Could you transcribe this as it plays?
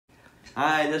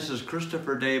Hi, this is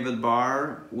Christopher David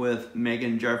Barr with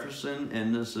Megan Jefferson,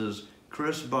 and this is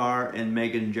Chris Barr and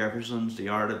Megan Jefferson's The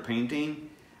Art of Painting.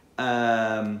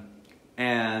 And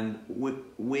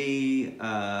we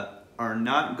are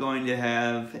not going to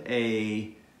have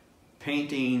a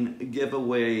painting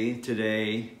giveaway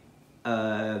today.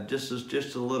 This is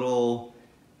just a little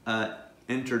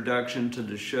introduction to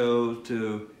the show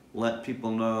to let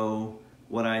people know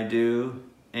what I do.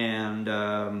 And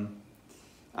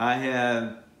I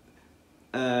have,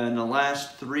 in the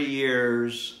last 3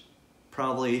 years,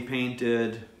 probably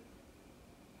painted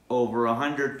over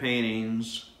 100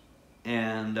 paintings,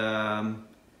 and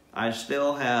I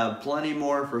still have plenty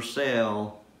more for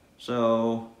sale.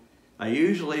 So I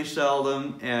usually sell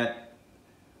them at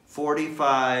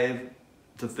 $45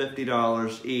 to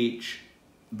 $50 each,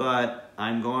 but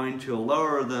I'm going to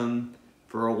lower them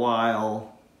for a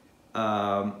while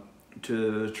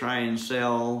to try and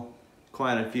sell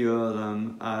quite a few of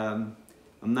them. I'm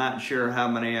not sure how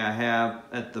many I have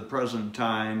at the present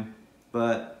time,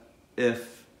 but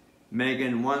if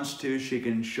Megan wants to, she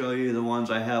can show you the ones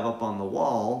I have up on the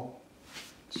wall.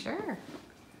 Sure.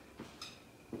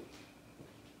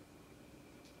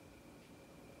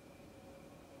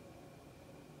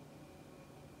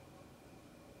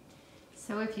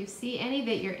 So if you see any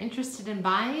that you're interested in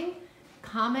buying,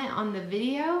 comment on the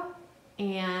video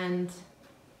and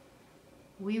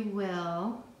we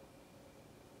will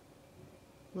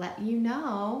let you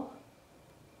know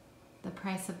the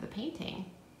price of the painting.